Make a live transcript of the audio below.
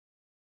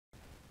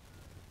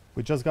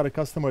We just got a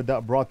customer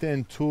that brought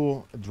in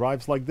 2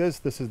 drives like this.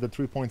 This is the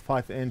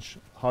 3.5-inch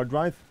hard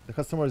drive. The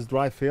customer's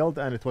drive failed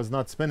and it was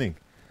not spinning.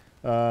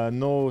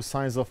 No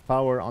signs of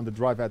power on the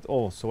drive at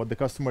all. So what the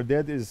customer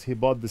did is he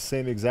bought the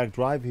same exact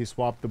drive, he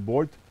swapped the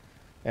board,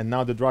 and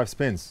now the drive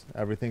spins.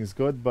 Everything's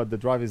good, but the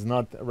drive is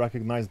not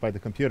recognized by the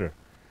computer.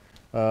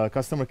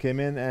 Customer came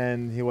in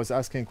and he was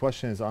asking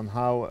questions on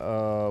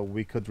how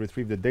we could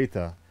retrieve the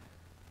data.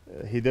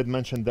 He did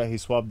mention that he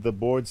swapped the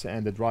boards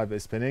and the drive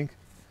is spinning,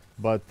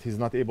 but he's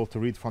not able to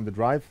read from the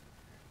drive.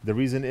 The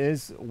reason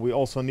is we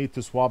also need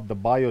to swap the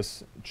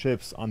BIOS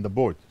chips on the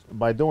board.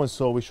 By doing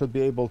so, we should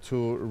be able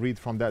to read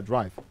from that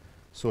drive.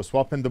 So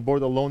swapping the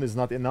board alone is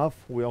not enough.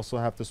 We also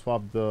have to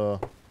swap the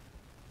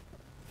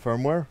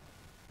firmware.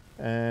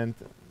 And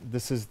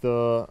this is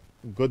the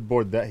good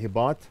board that he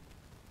bought,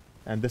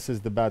 and this is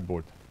the bad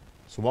board.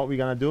 So what we're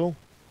gonna do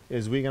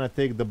is we're gonna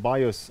take the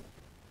BIOS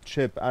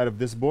chip out of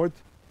this board.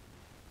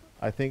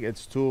 I think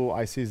it's 2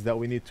 ICs that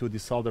we need to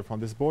desolder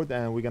from this board,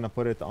 and we're gonna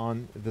put it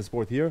on this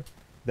board here.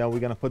 Then we're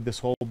gonna put this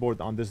whole board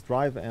on this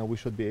drive, and we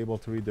should be able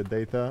to read the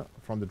data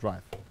from the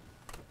drive.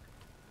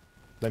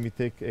 Let me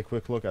take a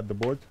quick look at the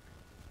board.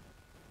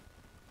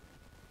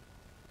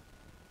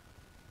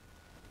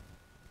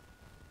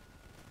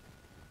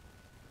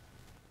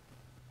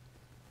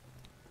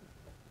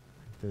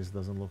 This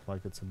doesn't look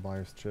like it's a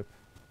BIOS chip.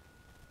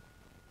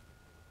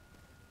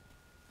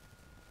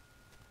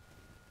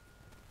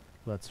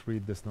 Let's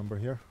read this number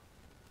here.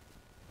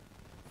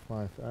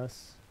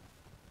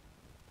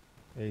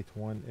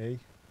 5S81A.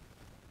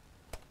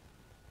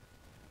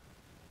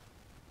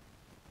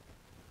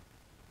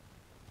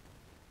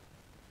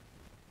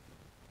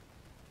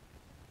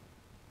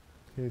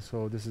 Okay,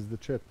 so this is the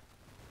chip.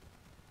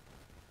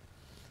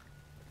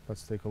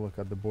 Let's take a look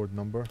at the board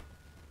number.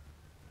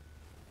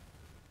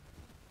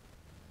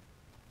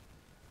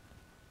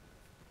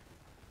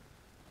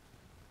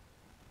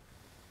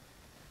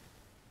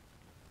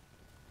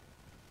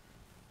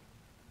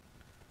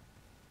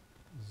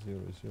 Zero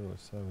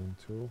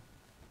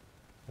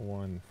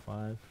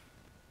 0721570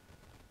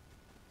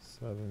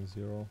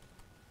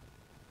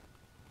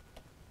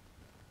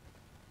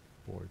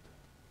 board.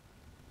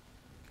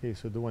 Okay,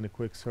 so doing a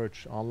quick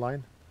search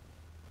online,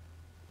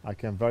 I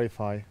can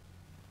verify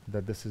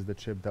that this is the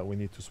chip that we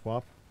need to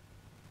swap.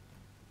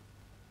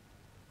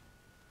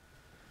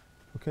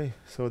 Okay,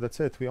 so that's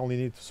it. We only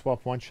need to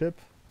swap 1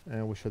 chip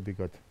and we should be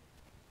good.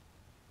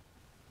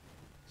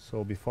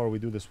 So before we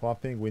do the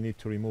swapping, we need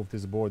to remove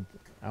this board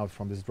out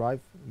from this drive.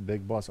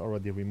 Big Boss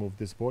already removed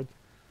this board,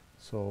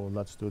 so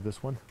let's do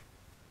this one.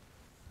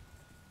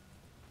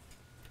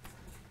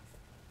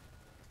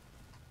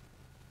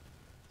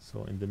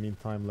 So in the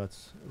meantime,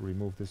 let's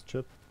remove this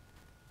chip.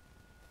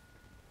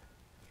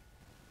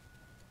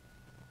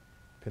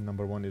 Pin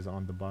number 1 is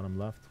on the bottom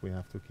left. We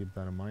have to keep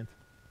that in mind.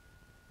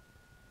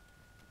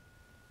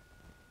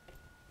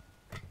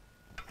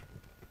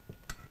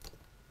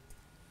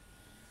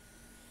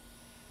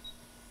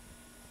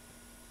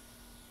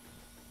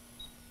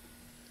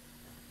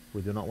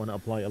 We do not want to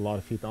apply a lot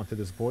of heat onto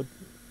this board.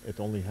 It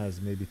only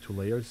has maybe 2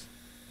 layers.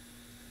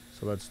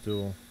 So let's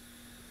do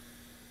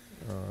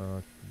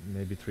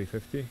maybe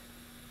 350.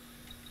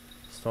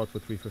 Start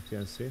with 350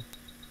 and see.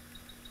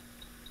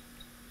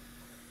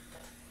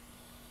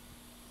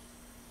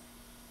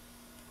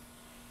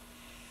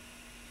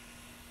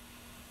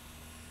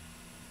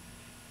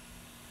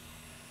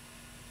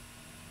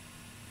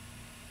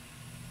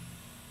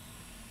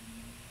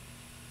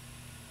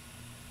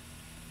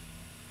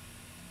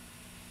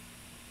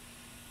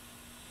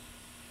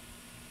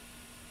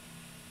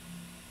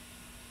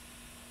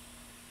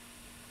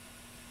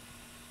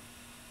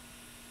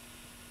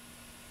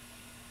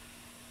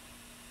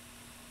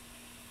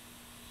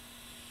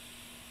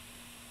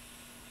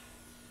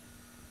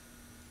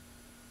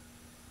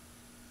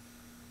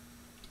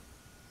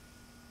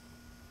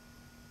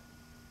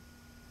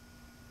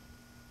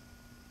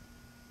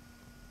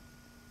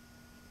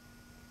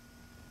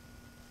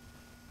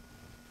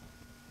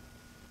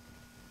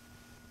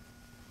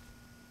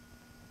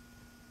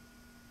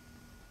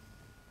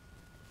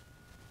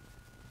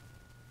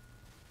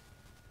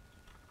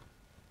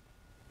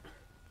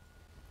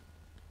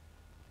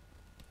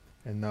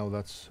 And now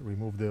let's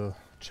remove the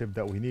chip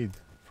that we need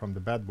from the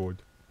bad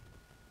board,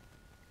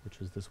 which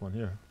is this one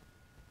here.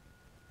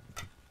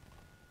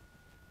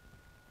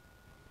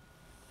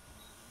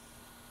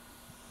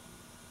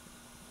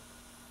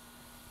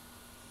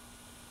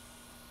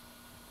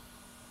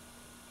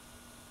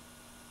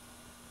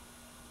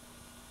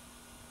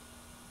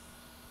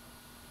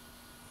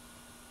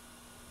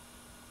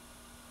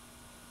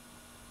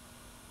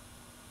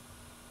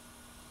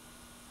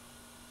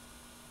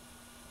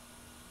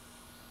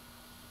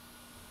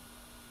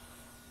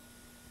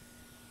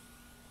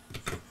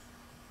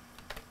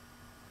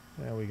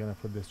 And we're gonna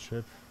put this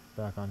chip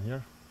back on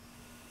here.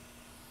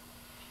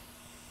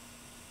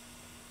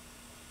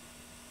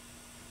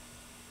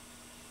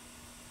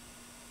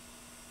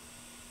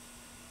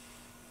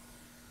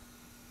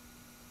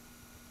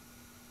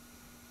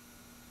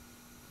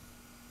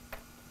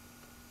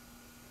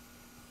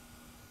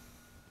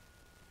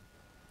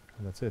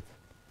 that's it.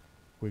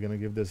 We're gonna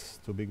give this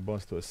to Big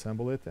Boss to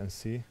assemble it and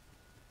see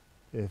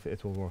if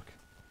it will work.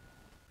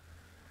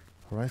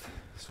 Alright,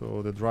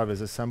 so the drive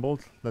is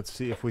assembled. Let's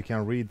see if we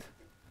can read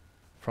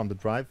from the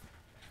drive.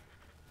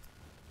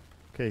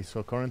 Okay,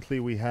 so currently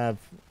we have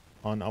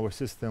on our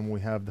system,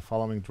 we have the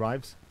following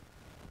drives.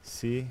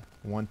 C,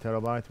 1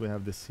 terabyte, we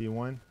have the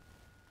C1,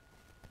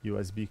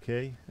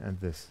 USB-K, and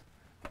this.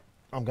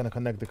 I'm gonna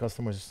connect the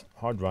customer's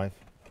hard drive.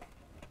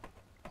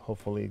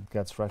 Hopefully it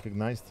gets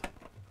recognized.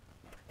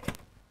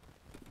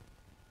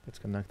 It's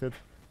connected.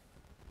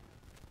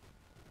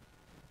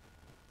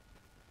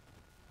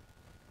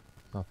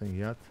 Nothing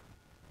yet.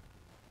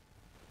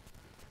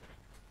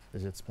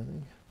 Is it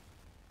spinning?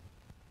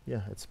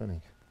 Yeah, it's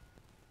spinning.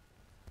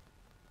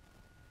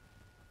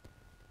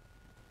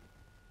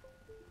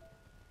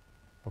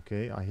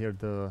 Okay, I hear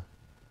the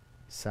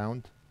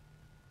sound.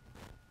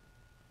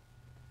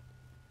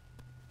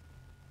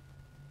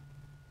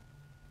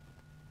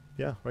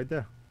 Yeah, right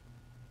there.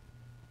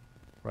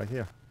 Right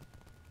here.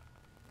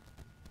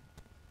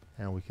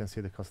 And we can see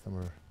the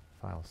customer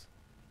files.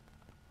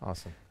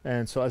 Awesome.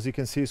 And so as you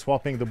can see,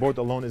 swapping the board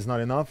alone is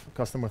not enough.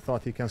 Customer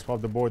thought he can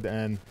swap the board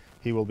and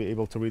he will be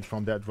able to read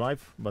from that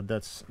drive, but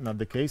that's not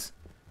the case.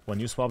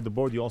 When you swap the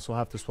board, you also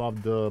have to swap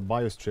the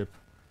BIOS chip,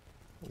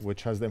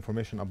 which has the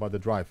information about the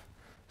drive.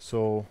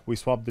 So we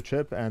swapped the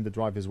chip and the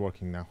drive is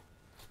working now.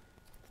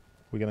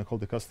 We're gonna call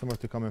the customer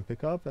to come and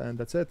pick up, and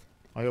that's it.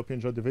 I hope you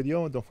enjoyed the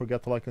video. Don't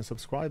forget to like and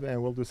subscribe,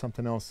 and we'll do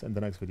something else in the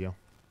next video.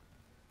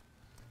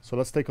 So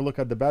let's take a look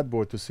at the bad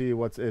board to see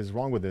what is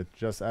wrong with it,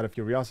 just out of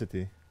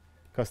curiosity.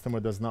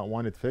 Customer does not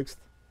want it fixed,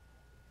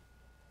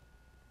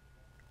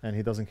 and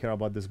he doesn't care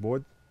about this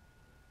board.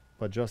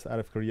 But just out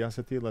of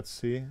curiosity, let's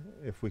see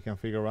if we can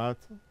figure out,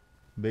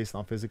 based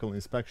on physical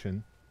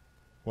inspection,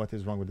 what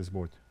is wrong with this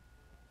board.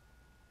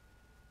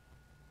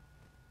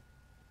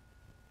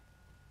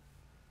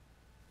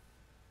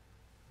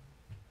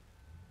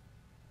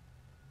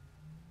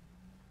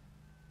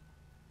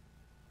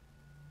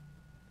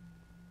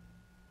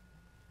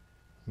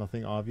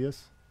 Nothing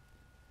obvious.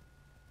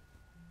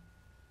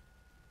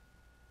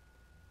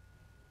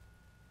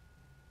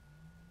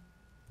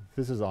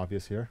 This is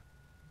obvious here.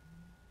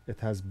 It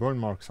has burn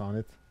marks on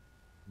it.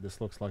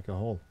 This looks like a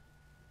hole.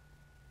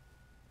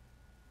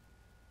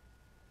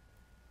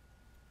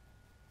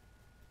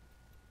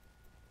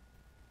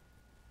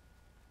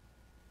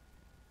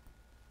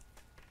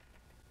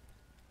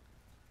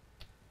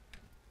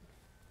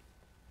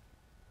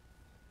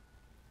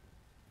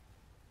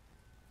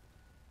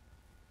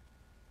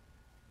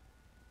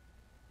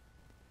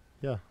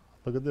 Yeah,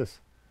 look at this.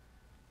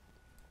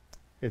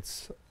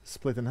 It's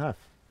split in half.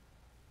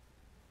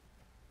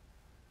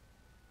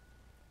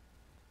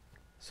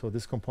 So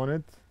this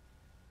component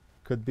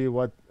could be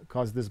what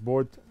caused this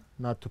board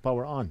not to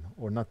power on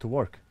or not to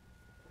work.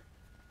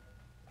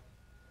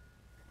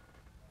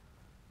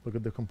 Look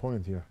at the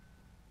component here.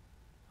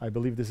 I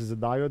believe this is a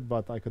diode,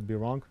 but I could be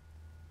wrong.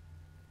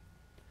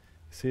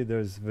 See,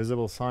 there's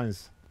visible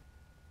signs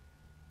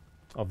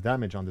of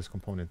damage on this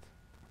component.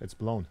 It's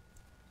blown.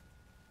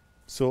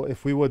 So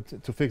if we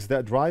would to fix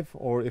that drive,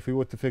 or if we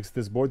would to fix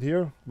this board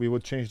here, we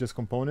would change this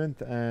component,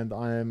 and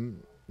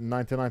I'm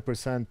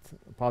 99%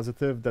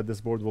 positive that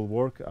this board will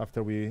work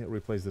after we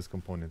replace this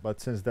component. But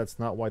since that's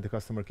not why the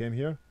customer came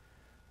here,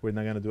 we're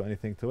not going to do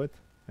anything to it,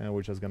 and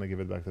we're just going to give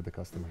it back to the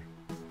customer.